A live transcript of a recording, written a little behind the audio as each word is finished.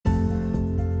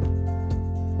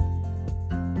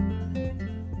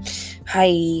Hi,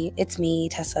 it's me,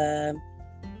 Tessa,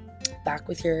 back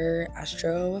with your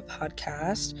Astro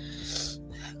podcast,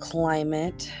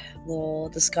 climate, little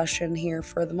discussion here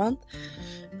for the month.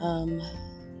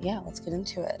 Let's get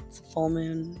into it. It's a full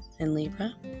moon in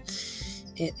Libra.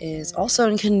 It is also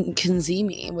in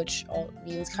Cazimi, which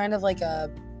means kind of like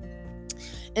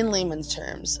in layman's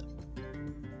terms,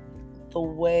 the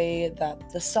way that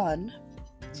the sun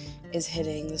is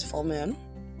hitting this full moon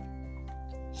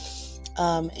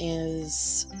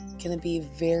is going to be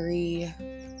very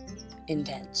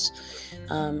intense.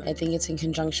 I think it's in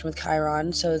conjunction with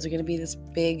Chiron, so there's going to be this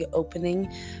big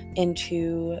opening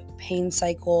into pain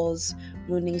cycles,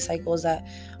 wounding cycles that,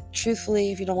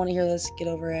 truthfully, if you don't want to hear this, get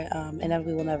over it.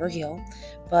 Inevitably will never heal,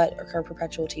 but our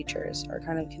perpetual teachers are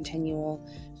kind of continual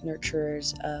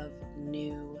nurturers of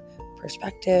new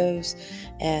perspectives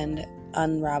and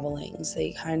unravelings.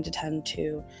 They kind of tend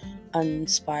to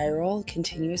unspiral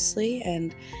continuously,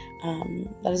 and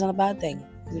that is not a bad thing.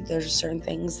 There's certain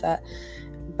things that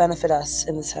benefit us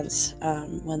in the sense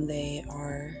when they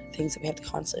are things that we have to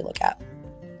constantly look at.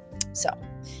 So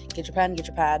get your pen, get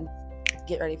your pad,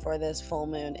 get ready for this full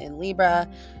moon in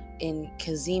Libra, in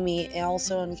Cazimi, and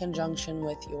also in conjunction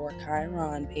with your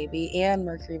Chiron, baby, and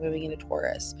Mercury moving into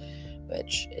Taurus,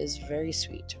 which is very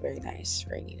sweet, very nice,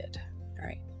 very needed. All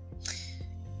right.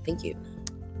 Thank you.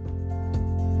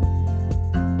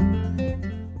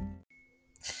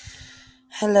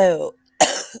 Hello.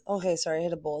 Okay, sorry, I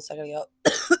hit a bowl a second ago.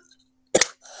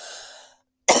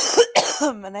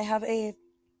 And I have a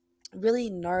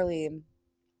really gnarly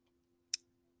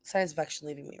sinus infection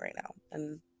leaving me right now,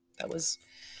 and that was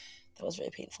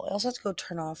really painful. I also have to go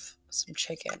turn off some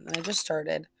chicken, and I just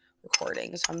started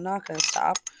recording, so I'm not going to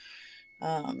stop.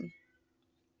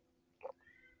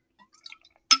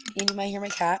 You might hear my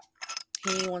cat.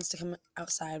 He wants to come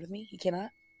outside with me. He cannot,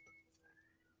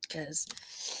 because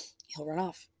he'll run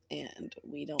off, and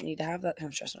we don't need to have that kind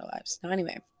of stress in our lives. Now,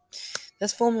 anyway,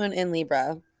 this full moon in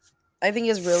Libra, I think,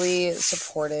 is really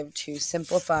supportive to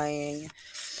simplifying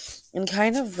and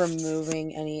kind of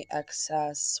removing any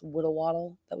excess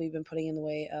whittle-waddle that we've been putting in the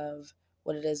way of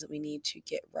what it is that we need to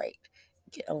get right,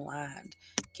 get aligned,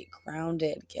 get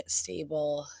grounded, get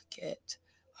stable, get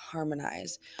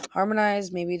harmonized.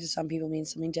 Harmonized maybe to some people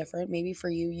means something different. Maybe for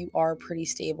you, you are pretty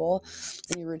stable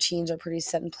and your routines are pretty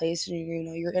set in place, and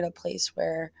you're in a place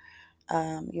where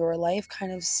your life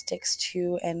kind of sticks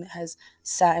to and has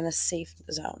sat in a safe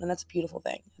zone, and that's a beautiful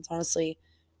thing. It's honestly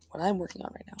what I'm working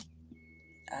on right now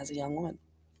as a young woman.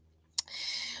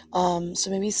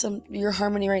 So maybe your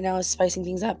harmony right now is spicing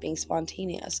things up, being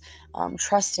spontaneous,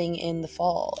 trusting in the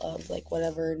fall of like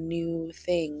whatever new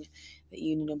thing that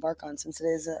you need to embark on, since it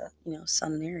is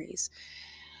Sun in Aries.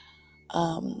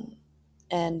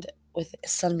 And with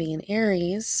Sun being in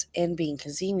Aries and being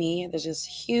Cazimi, there's this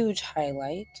huge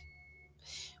highlight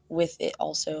with it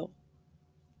also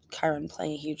Chiron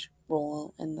playing a huge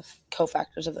role in the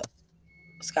cofactors of the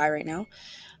sky right now.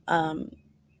 I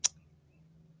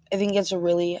think it's a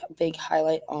really big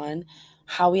highlight on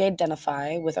how we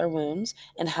identify with our wounds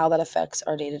and how that affects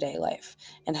our day-to-day life,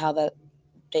 and how that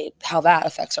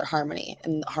affects our harmony,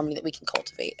 and the harmony that we can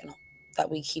cultivate and that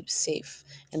we keep safe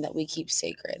and that we keep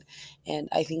sacred. And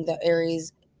I think that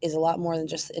Aries is a lot more than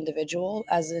just the individual.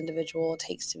 As an individual, it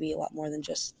takes to be a lot more than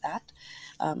just that.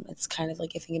 It's kind of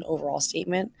like, I think, an overall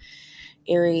statement.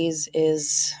 Aries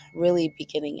is really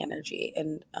beginning energy,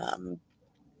 and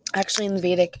actually in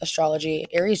Vedic astrology,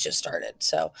 Aries just started.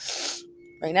 So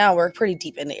right now we're pretty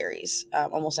deep into Aries,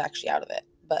 almost actually out of it.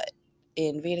 But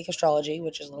in Vedic astrology,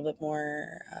 which is a little bit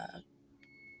more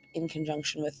in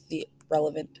conjunction with the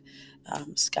relevant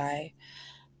sky,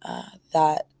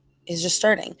 that is just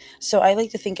starting. So I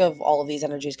like to think of all of these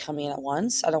energies coming in at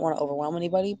once. I don't want to overwhelm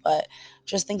anybody, but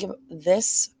just think of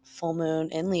this full moon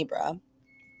in Libra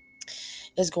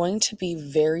is going to be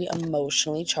very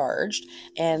emotionally charged.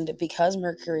 And because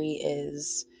Mercury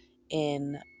is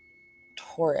in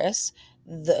Taurus,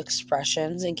 the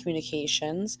expressions and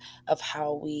communications of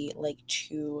how we like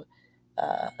to,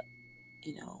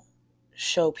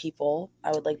 show people,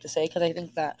 I would like to say, because I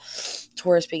think that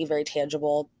Taurus being very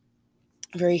tangible,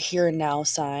 very here and now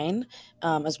sign,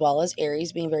 as well as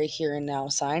Aries being very here and now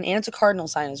sign, and it's a cardinal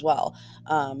sign as well.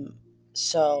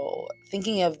 So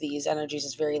thinking of these energies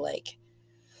is very like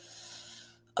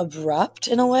abrupt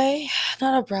in a way.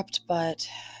 Not abrupt, but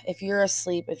if you're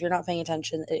asleep, if you're not paying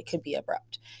attention, it could be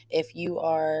abrupt. If you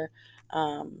are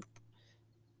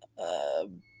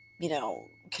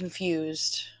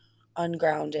confused,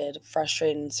 ungrounded,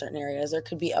 frustrated in certain areas, there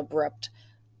could be abrupt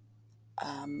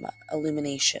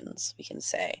illuminations, we can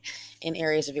say, in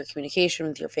areas of your communication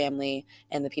with your family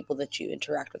and the people that you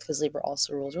interact with, because Libra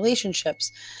also rules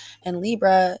relationships. And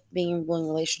Libra being ruling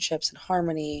relationships and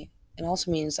harmony, it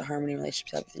also means the harmony in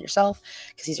relationships within yourself,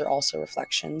 because these are also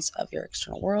reflections of your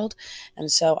external world.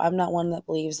 And so I'm not one that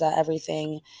believes that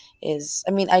everything is,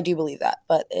 I mean, I do believe that,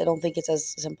 but I don't think it's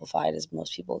as simplified as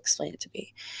most people explain it to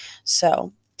be.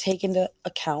 So take into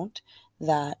account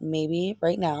that maybe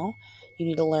right now you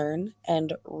need to learn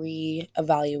and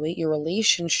reevaluate your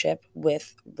relationship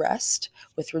with rest,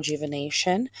 with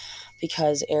rejuvenation,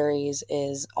 because Aries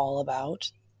is all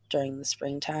about, during the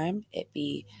springtime, it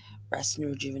be rest and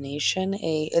rejuvenation.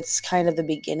 It's kind of the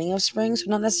beginning of spring, so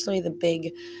not necessarily the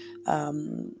big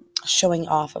um, showing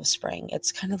off of spring.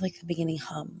 It's kind of like the beginning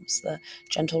hums, the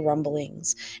gentle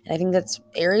rumblings. And I think that's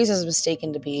Aries is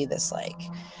mistaken to be this like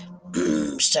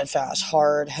steadfast,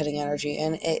 hard heading energy,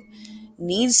 and it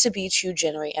needs to be to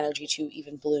generate energy to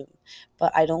even bloom.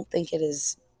 But I don't think it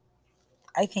is.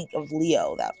 I think of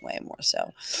Leo that way more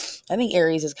so. I think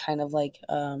Aries is kind of like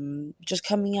just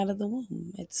coming out of the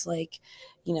womb. It's like,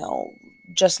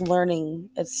 just learning.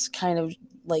 It's kind of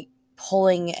like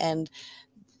pulling and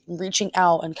reaching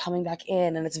out and coming back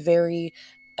in, and it's very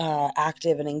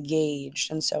active and engaged.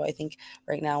 And so I think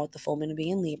right now, with the full moon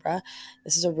being in Libra,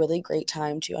 this is a really great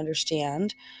time to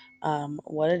understand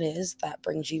what it is that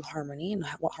brings you harmony and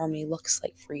what harmony looks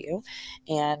like for you.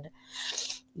 And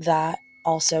that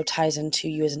also ties into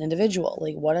you as an individual.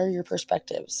 Like, what are your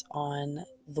perspectives on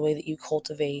the way that you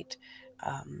cultivate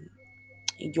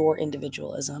your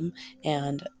individualism,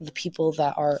 and the people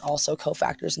that are also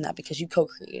cofactors in that, because you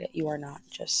co-create it. You are not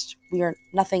just,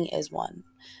 nothing is one.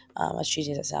 As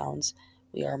cheesy as it sounds,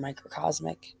 we are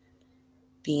microcosmic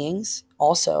beings,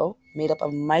 also made up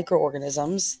of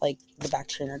microorganisms like the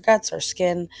bacteria in our guts, our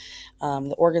skin,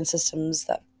 the organ systems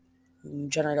that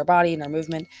generate our body and our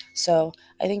movement. So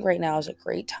I think right now is a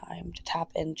great time to tap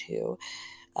into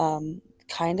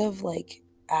kind of like,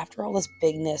 after all this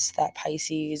bigness that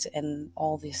Pisces and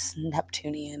all this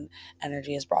Neptunian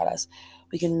energy has brought us,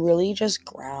 we can really just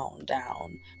ground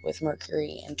down with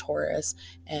Mercury and Taurus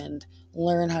and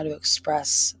learn how to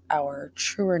express our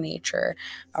truer nature,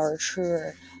 our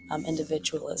truer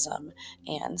individualism,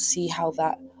 and see how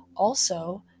that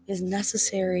also is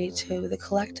necessary to the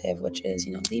collective, which is,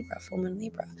 Libra, full moon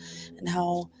Libra, and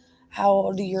how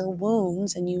do your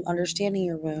wounds, and you understanding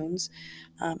your wounds,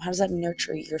 how does that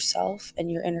nurture yourself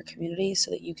and your inner community so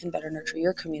that you can better nurture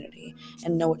your community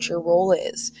and know what your role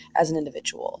is as an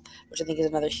individual, which I think is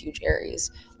another huge Aries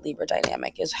Libra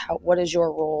dynamic, is what is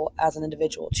your role as an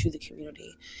individual to the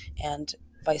community, and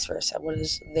vice versa. What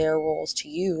is their roles to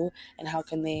you, and how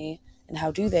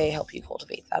do they help you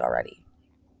cultivate that already?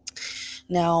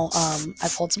 Now, I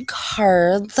pulled some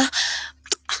cards,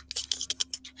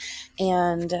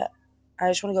 and I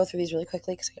just want to go through these really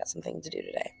quickly because I got some things to do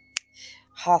today.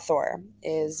 Hathor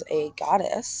is a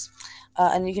goddess,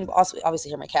 and you can also obviously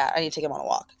hear my cat. I need to take him on a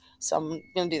walk, so I'm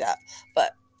going to do that.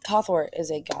 But Hathor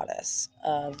is a goddess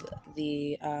of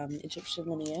the Egyptian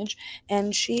lineage,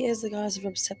 and she is the goddess of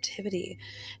receptivity.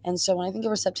 And so when I think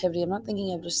of receptivity, I'm not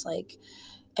thinking of just like,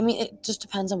 I mean, it just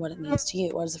depends on what it means to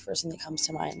you. What is the first thing that comes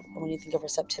to mind when you think of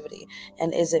receptivity?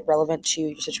 And is it relevant to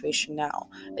your situation now?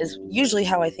 Is usually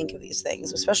how I think of these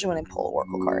things, especially when I pull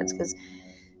oracle cards, because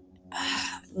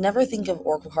never think of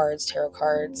oracle cards, tarot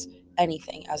cards,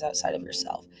 anything as outside of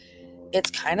yourself.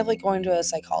 It's kind of like going to a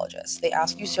psychologist. They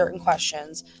ask you certain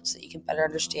questions so that you can better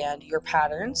understand your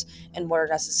patterns and what are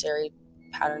necessary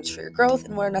patterns for your growth,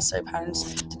 and what are necessary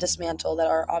patterns to dismantle that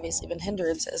are obviously been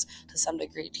hindrances to some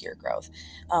degree to your growth.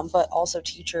 But also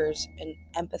teachers and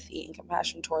empathy and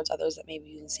compassion towards others that may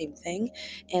be doing the same thing,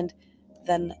 and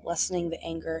then lessening the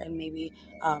anger and maybe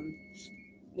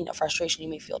frustration you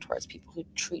may feel towards people who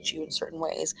treat you in certain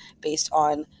ways based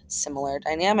on similar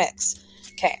dynamics.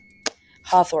 Okay,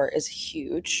 Hathor is a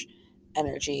huge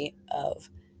energy of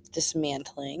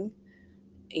dismantling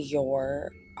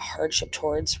your hardship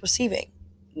towards receiving.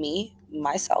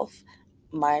 Myself,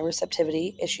 my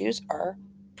receptivity issues are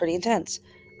pretty intense.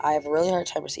 I have a really hard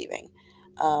time receiving.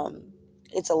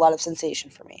 It's a lot of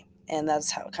sensation for me, and that's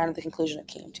how kind of the conclusion I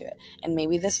came to it. And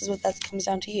maybe this is what that comes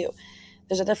down to you.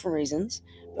 There's different reasons,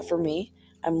 but for me,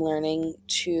 I'm learning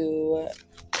to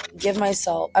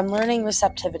I'm learning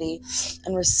receptivity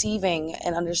and receiving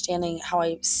and understanding how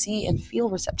I see and feel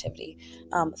receptivity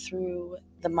through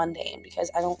the mundane,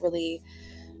 because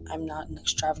I'm not an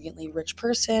extravagantly rich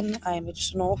person. I'm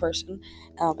just a normal person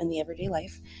in the everyday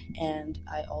life. And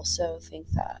I also think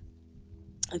that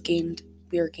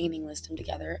we are gaining wisdom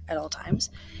together at all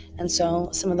times. And so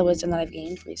some of the wisdom that I've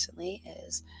gained recently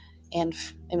is and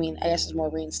I guess it's more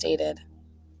reinstated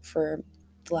for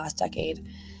the last decade,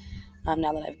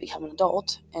 now that I've become an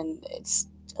adult, and it's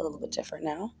a little bit different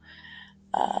now.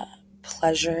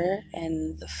 Pleasure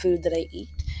and the food that I eat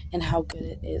and how good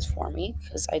it is for me,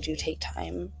 because I do take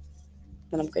time,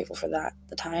 and I'm grateful for that,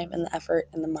 the time and the effort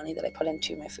and the money that I put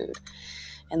into my food,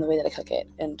 and the way that I cook it,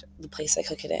 and the place I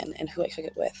cook it in, and who I cook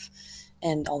it with,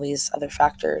 and all these other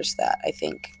factors that I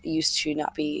think used to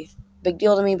not be a big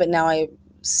deal to me, but now I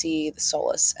see the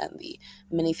solace and the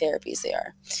mini therapies they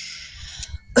are.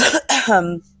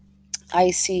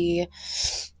 I see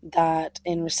that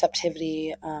in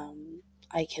receptivity,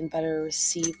 I can better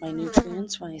receive my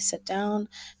nutrients when I sit down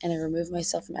and I remove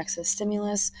myself from excess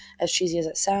stimulus, as cheesy as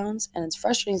it sounds, and as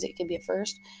frustrating as it can be at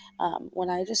first. When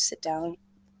I just sit down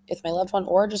with my loved one,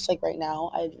 or just like right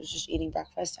now, I was just eating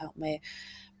breakfast out in my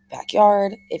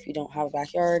backyard. If you don't have a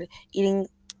backyard, eating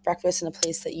breakfast in a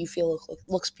place that you feel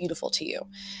looks beautiful to you,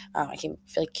 I can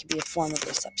feel like it can be a form of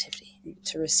receptivity.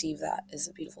 To receive that is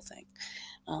a beautiful thing.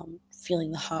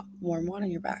 Feeling the hot, warm water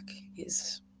on your back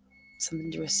is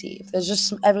something to receive. There's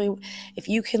just if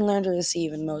you can learn to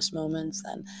receive in most moments,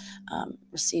 then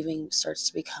receiving starts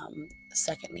to become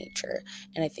second nature.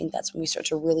 And I think that's when we start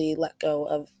to really let go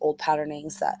of old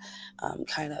patternings that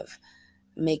kind of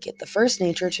make it the first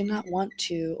nature to not want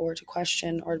to, or to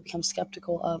question, or to become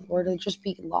skeptical of, or to just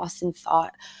be lost in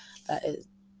thought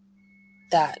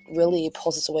that really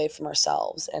pulls us away from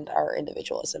ourselves and our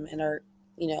individualism and our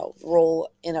role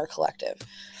in our collective.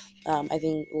 I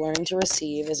think learning to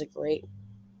receive is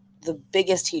the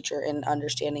biggest teacher in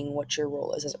understanding what your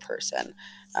role is as a person,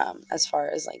 as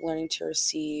far as like learning to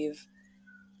receive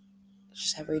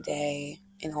just every day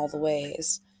in all the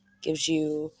ways gives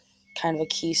you kind of a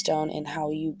keystone in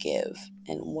how you give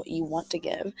and what you want to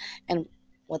give and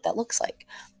what that looks like.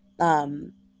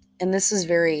 And this is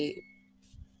very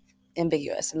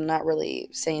ambiguous. I'm not really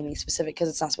saying anything specific because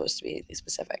it's not supposed to be anything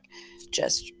specific.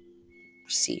 Just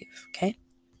receive, okay?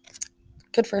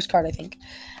 Good first card, I think.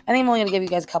 I think I'm only going to give you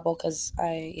guys a couple because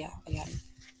we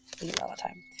get a lot of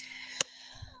time.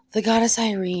 The goddess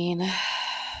Irene.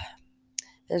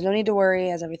 There's no need to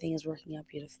worry, as everything is working out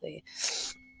beautifully.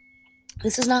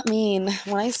 This does not mean,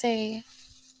 when I say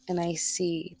and I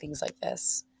see things like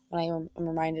this, when I am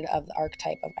reminded of the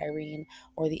archetype of Irene,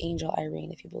 or the angel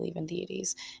Irene, if you believe in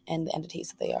deities and the entities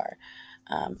that they are,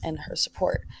 and her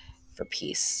support for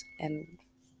peace and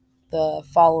the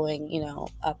following,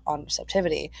 up on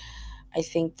receptivity. I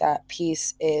think that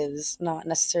peace is not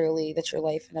necessarily that your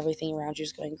life and everything around you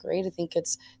is going great. I think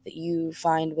it's that you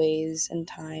find ways and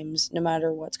times, no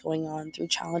matter what's going on, through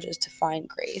challenges, to find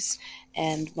grace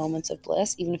and moments of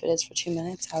bliss, even if it is for 2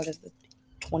 minutes out of the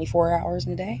 24 hours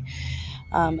in a day.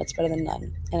 It's better than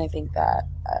none. And I think that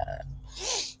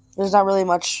there's not really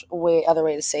much other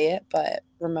way to say it, but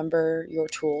remember your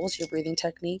tools, your breathing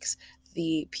techniques,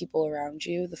 the people around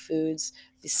you, the foods,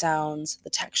 the sounds, the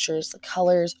textures, the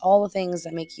colors, all the things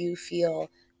that make you feel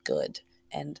good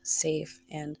and safe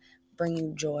and bring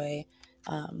you joy.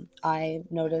 I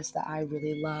noticed that I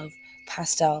really love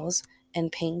pastels and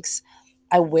pinks.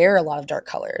 I wear a lot of dark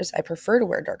colors. I prefer to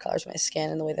wear dark colors on my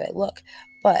skin and the way that I look,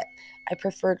 but I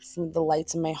prefer the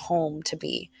lights in my home to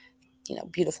be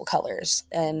beautiful colors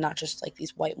and not just like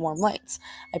these white warm lights.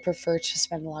 I prefer to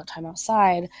spend a lot of time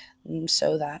outside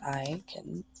so that I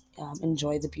can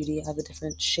enjoy the beauty of the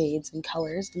different shades and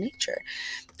colors in nature.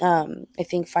 I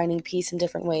think finding peace in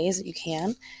different ways that you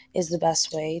can is the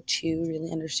best way to really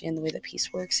understand the way that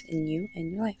peace works in you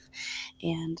and your life.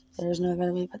 And there's no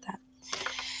better way to put that.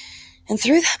 And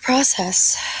through that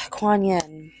process, Kuan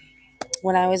Yin,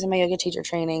 when I was in my yoga teacher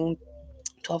training,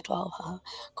 12-12,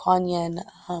 Kuan Yin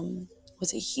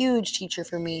was a huge teacher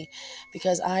for me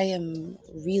because I am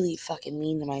really fucking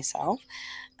mean to myself.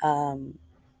 I'm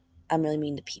really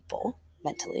mean to people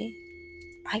mentally.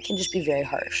 I can just be very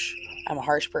harsh. I'm a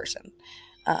harsh person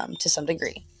to some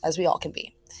degree, as we all can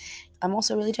be. I'm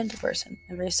also a really gentle person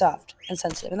and very soft and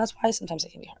sensitive, and that's why sometimes I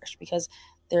can be harsh, because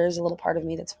there's a little part of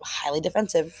me that's highly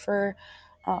defensive for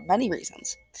many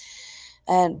reasons.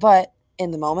 But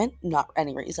in the moment, not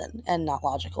any reason, and not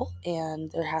logical,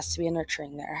 and there has to be a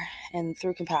nurturing there. And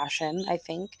through compassion, I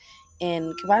think,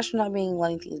 in compassion not being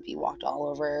letting things be walked all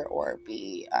over or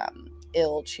be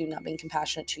ill to not being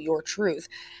compassionate to your truth,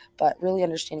 but really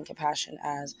understanding compassion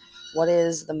as what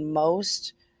is the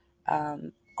most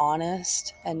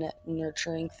honest and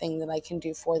nurturing thing that I can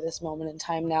do for this moment in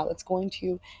time now that's going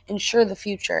to ensure the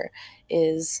future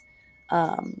is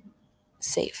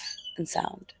safe and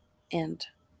sound and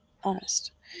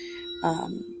honest. I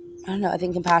don't know. I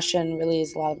think compassion really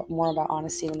is more about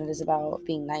honesty than it is about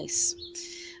being nice.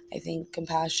 I think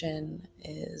compassion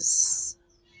is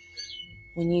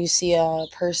when you see a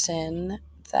person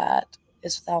that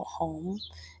is without home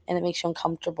and it makes you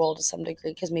uncomfortable to some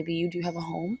degree because maybe you do have a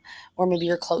home, or maybe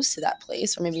you're close to that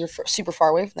place, or maybe you're super far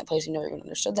away from that place, you never even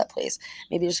understood that place,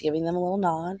 maybe just giving them a little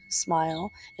nod, smile,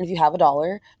 and if you have a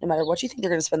dollar, no matter what you think they're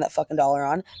going to spend that fucking dollar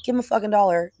on, give them a fucking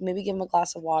dollar, maybe give them a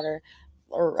glass of water,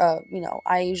 or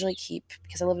I usually keep,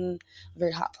 because I live in a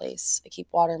very hot place, I keep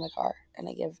water in my car and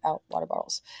I give out water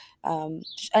bottles.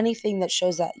 Just anything that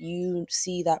shows that you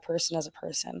see that person as a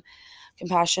person.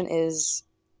 Compassion is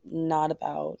not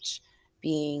about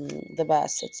being the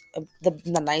best. It's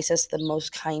the nicest, the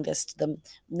most kindest, the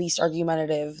least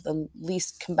argumentative, the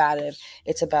least combative.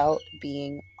 It's about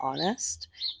being honest.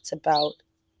 It's about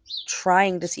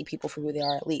trying to see people for who they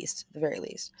are, at least, the very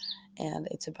least. And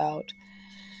it's about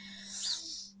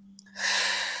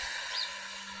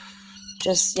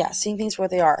just, seeing things for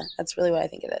what they are. That's really what I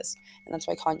think it is. And that's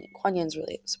why Kuan Yin's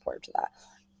really supportive to that.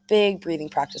 Big breathing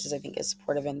practices, I think, is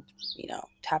supportive in,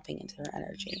 tapping into their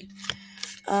energy.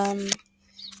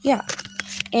 Yeah.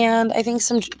 And I think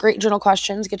some great journal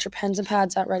questions. Get your pens and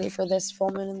pads out ready for this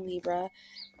full moon in Libra,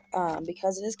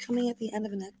 because it is coming at the end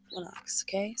of an equinox.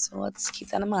 Okay, so let's keep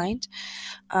that in mind.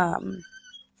 I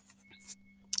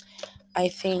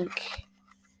think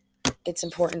it's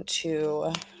important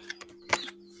to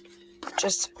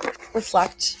just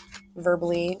reflect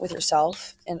verbally with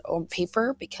yourself and on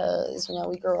paper, because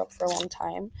we grow up for a long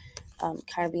time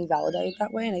kind of being validated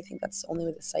that way, and I think that's the only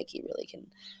way the psyche really can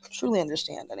truly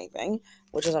understand anything,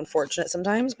 which is unfortunate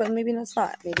sometimes, but maybe it's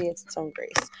not. Maybe it's its own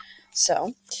grace.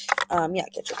 So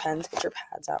get your pens, get your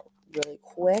pads out really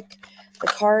quick. The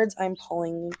cards I'm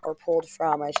pulling, or pulled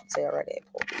from, I should say already, I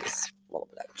pulled these a little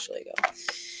bit actually ago,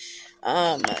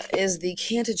 is the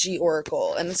Cazimi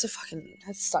Oracle, and it's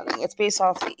stunning. It's based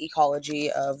off the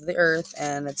ecology of the earth,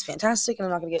 and it's fantastic, and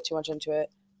I'm not going to get too much into it,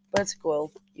 but it's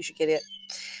cool. You should get it.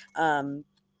 A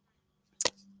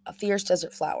fierce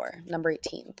desert flower, number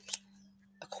 18.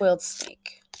 A coiled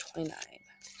snake, 29.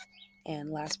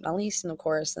 And last but not least, and of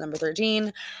course, the number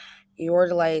 13, your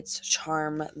delights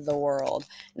charm the world.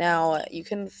 Now, you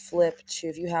can flip to,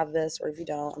 if you have this, or if you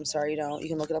don't, I'm sorry you don't, you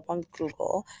can look it up on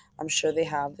Google. I'm sure they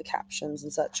have the captions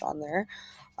and such on there.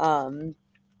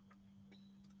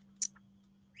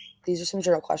 These are some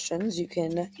journal questions you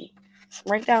can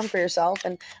write down for yourself,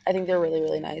 and I think they're really,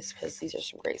 really nice because these are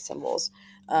some great symbols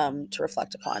to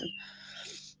reflect upon.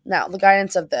 Now, the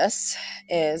guidance of this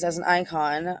is, as an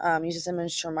icon, use this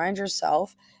image to remind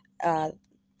yourself.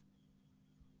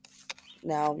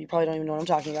 Now, you probably don't even know what I'm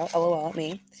talking about. LOL at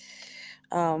me.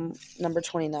 Number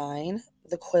 29,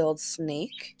 the coiled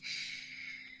snake.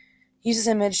 Use this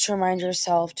image to remind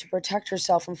yourself to protect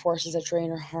yourself from forces that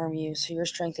drain or harm you, so your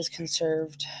strength is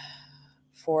conserved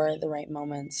for the right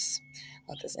moments.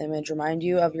 Let this image remind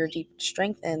you of your deep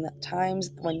strength in times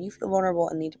when you feel vulnerable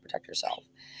and need to protect yourself.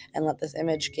 And let this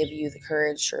image give you the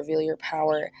courage to reveal your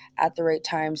power at the right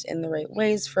times in the right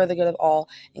ways for the good of all,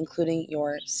 including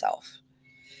yourself.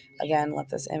 Again, let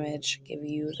this image give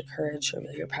you the courage to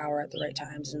reveal your power at the right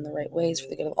times and in the right ways for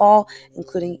the good of all,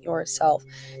 including yourself.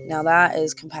 Now, that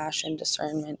is compassion,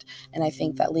 discernment, and I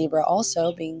think that Libra,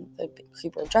 also being the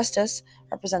keeper of justice,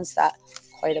 represents that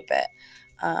quite a bit.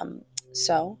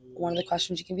 So one of the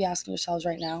questions you can be asking yourselves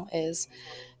right now is,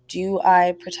 do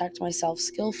I protect myself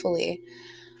skillfully?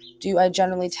 Do I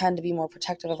generally tend to be more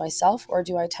protective of myself, or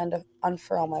do I tend to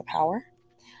unfurl my power?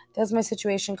 Does my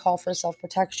situation call for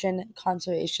self-protection,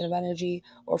 conservation of energy,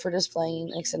 or for displaying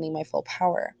and extending my full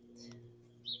power?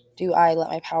 Do I let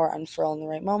my power unfurl in the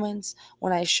right moments?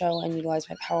 When I show and utilize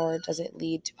my power, does it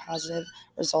lead to positive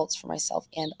results for myself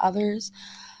and others?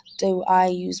 Do I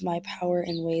use my power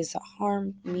in ways that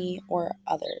harm me or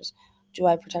others? Do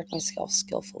I protect myself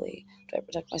skillfully? Do I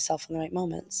protect myself in the right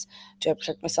moments? Do I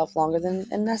protect myself longer than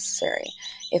necessary?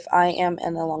 If I am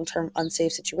in a long-term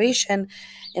unsafe situation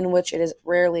in which it is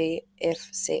rarely,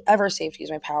 if ever, safe to use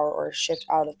my power or shift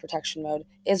out of protection mode,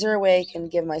 is there a way I can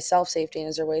give myself safety, and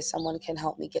is there a way someone can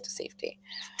help me get to safety?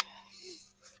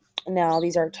 Now,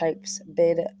 these archetypes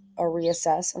bid a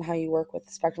reassess on how you work with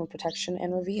the spectrum of protection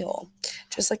and reveal,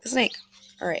 just like the snake.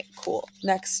 All right, cool.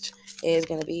 Next is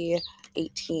going to be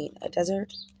 18,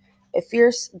 a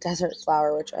fierce desert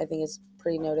flower, which I think is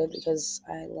pretty noted because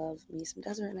I love me some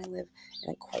desert, and I live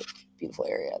in a quite beautiful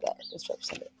area that is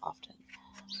represented often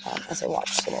as I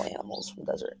watch little animals from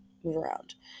the desert move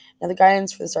around. Now, the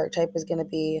guidance for this archetype is going to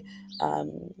be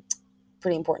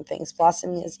pretty important things.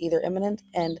 Blossoming is either imminent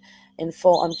and in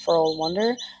full unfurled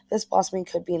wonder. This blossoming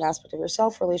could be an aspect of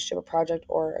yourself, relationship, a project,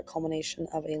 or a culmination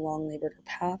of a long labored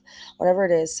path. Whatever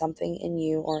it is, something in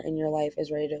you or in your life is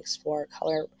ready to explore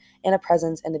color and a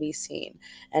presence and to be seen,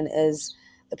 and is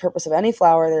the purpose of any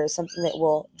flower, there is something that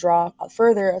will draw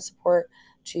further support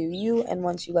to you, and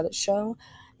once you let it show.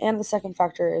 And the second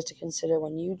factor is to consider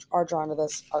when you are drawn to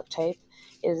this archetype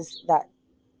is that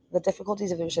the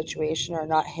difficulties of your situation are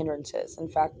not hindrances. In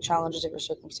fact, the challenges of your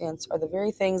circumstance are the very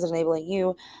things that enabling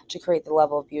you to create the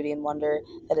level of beauty and wonder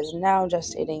that is now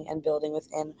gestating and building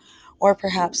within, or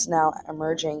perhaps now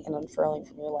emerging and unfurling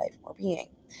from your life or being.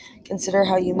 Consider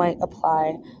how you might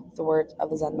apply the words of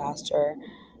the Zen master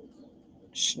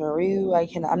Shnaru.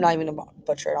 I'm not even gonna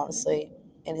butcher it, honestly,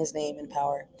 in his name and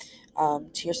power.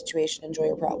 To your situation, enjoy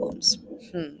your problems.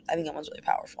 I think that one's really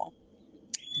powerful.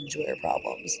 Enjoy your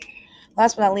problems.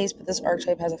 Last but not least, but this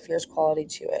archetype has a fierce quality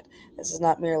to it. This is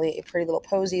not merely a pretty little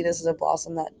posy. This is a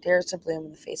blossom that dares to bloom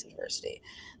in the face of adversity,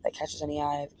 that catches any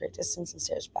eye at great distance and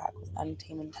stares back with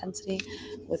untamed intensity,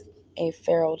 with a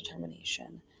feral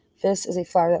determination. This is a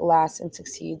flower that lasts and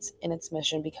succeeds in its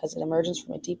mission because it emerges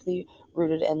from a deeply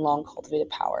rooted and long cultivated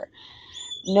power.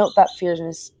 Note that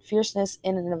fierceness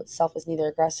in and of itself is neither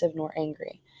aggressive nor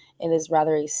angry. It is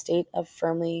rather a state of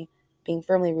being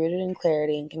firmly rooted in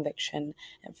clarity and conviction,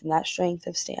 and from that strength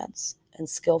of stance and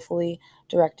skillfully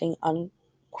directing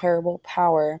unquenchable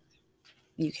power,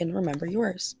 you can remember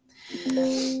yours.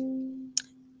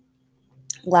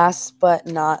 Last but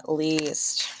not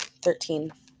least,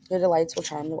 13. Your delights will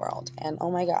charm the world. And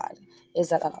oh my God, is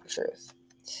that not the truth?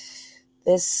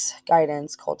 This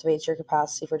guidance cultivates your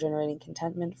capacity for generating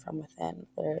contentment from within.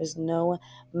 There is no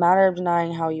matter of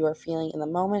denying how you are feeling in the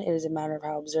moment. It is a matter of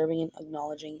how observing and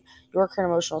acknowledging your current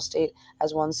emotional state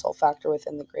as one sole factor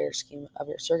within the greater scheme of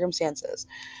your circumstances.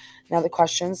 Now, the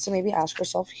questions to maybe ask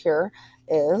yourself here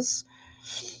is,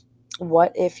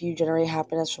 what if you generate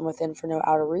happiness from within for no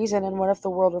outer reason? And what if the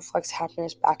world reflects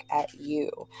happiness back at you?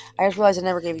 I just realized I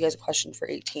never gave you guys a question for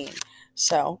 18.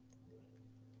 So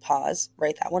pause,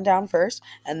 write that one down first,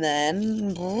 and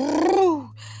then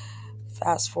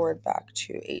fast forward back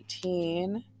to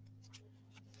 18.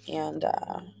 And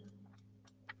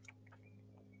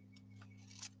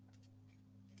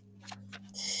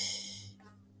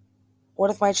what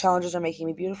if my challenges are making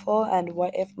me beautiful? And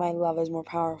what if my love is more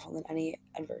powerful than any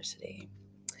adversity?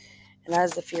 And that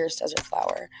is the fierce desert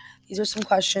flower. These are some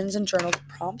questions and journal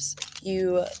prompts.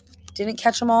 You didn't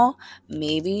catch them all,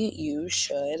 maybe you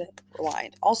should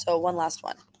rewind. Also, one last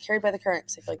one, carried by the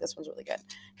currents. I feel like this one's really good,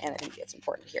 and I think it's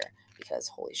important here because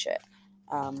holy shit,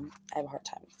 I have a hard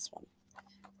time with this one,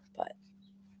 but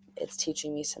it's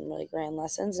teaching me some really grand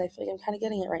lessons, and I feel like I'm kind of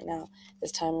getting it right now.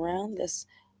 This time around, this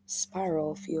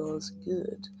spiral feels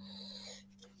good.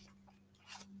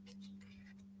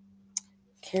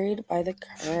 Carried by the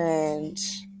current.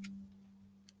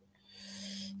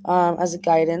 As a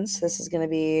guidance, this is going to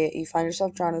be, you find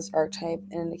yourself drawn to this archetype,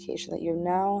 an indication that you have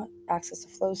now access to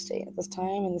flow state. At this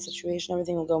time in the situation,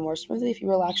 everything will go more smoothly if you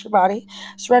relax your body,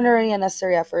 surrender any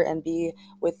unnecessary effort, and be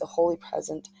with the wholly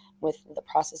present with the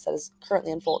process that is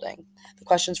currently unfolding. The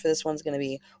questions for this one is going to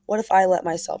be, what if I let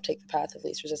myself take the path of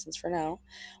least resistance for now?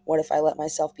 What if I let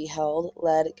myself be held,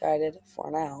 led, guided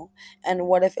for now? And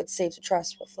what if it's safe to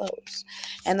trust what flows?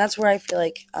 And that's where I feel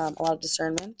like a lot of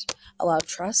discernment, a lot of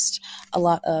trust, a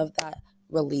lot of that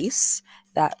release,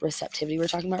 that receptivity we were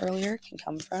talking about earlier can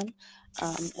come from.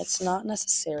 It's not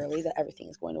necessarily that everything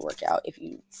is going to work out if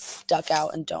you duck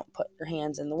out and don't put your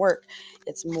hands in the work.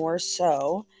 It's more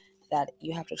so that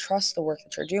you have to trust the work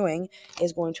that you're doing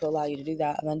is going to allow you to do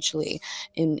that eventually.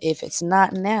 And if it's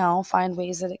not now, find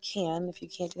ways that it can. If you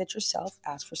can't do that yourself,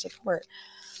 ask for support.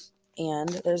 And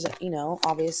there's,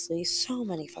 obviously so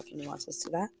many fucking nuances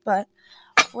to that. But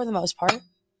for the most part,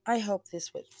 I hope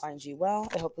this would find you well.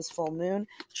 I hope this full moon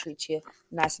treats you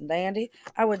nice and dandy.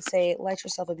 I would say light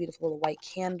yourself a beautiful little white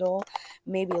candle,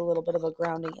 maybe a little bit of a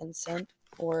grounding incense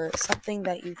or something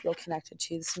that you feel connected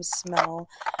to, some smell.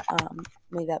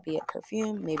 Maybe that be a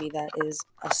perfume, maybe that is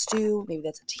a stew, maybe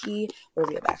that's a tea,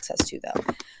 whatever you have access to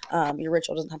though. Your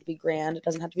ritual doesn't have to be grand, it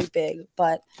doesn't have to be big,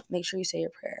 but make sure you say your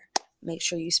prayer. Make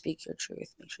sure you speak your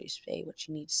truth. Make sure you say what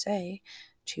you need to say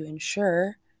to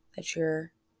ensure that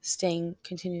you're staying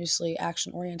continuously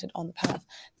action-oriented on the path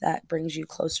that brings you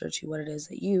closer to what it is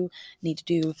that you need to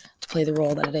do to play the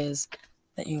role that it is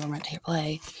that you are meant to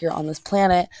play here on this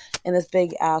planet in this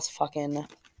big-ass fucking,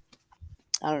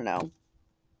 I don't know,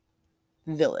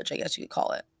 village, I guess you could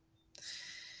call it.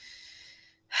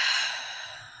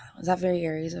 Was that very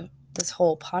Aries? This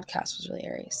whole podcast was really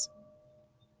Aries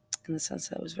in the sense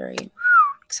that it was very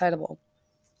excitable.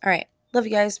 All right. Love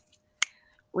you guys.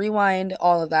 Rewind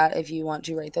all of that if you want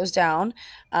to write those down.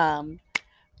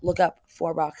 Look up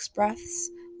 4-box breaths.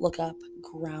 Look up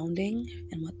grounding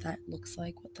and what that looks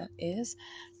like, what that is.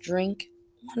 Drink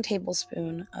 1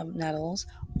 tablespoon of nettles,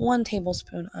 1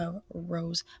 tablespoon of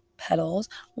rose petals,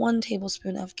 1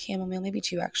 tablespoon of chamomile, maybe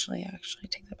 2 actually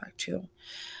take that back, 2.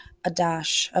 A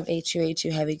dash of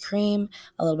A2 heavy cream,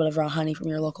 a little bit of raw honey from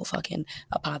your local fucking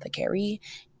apothecary,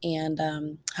 and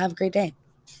have a great day.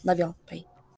 Love y'all. Bye.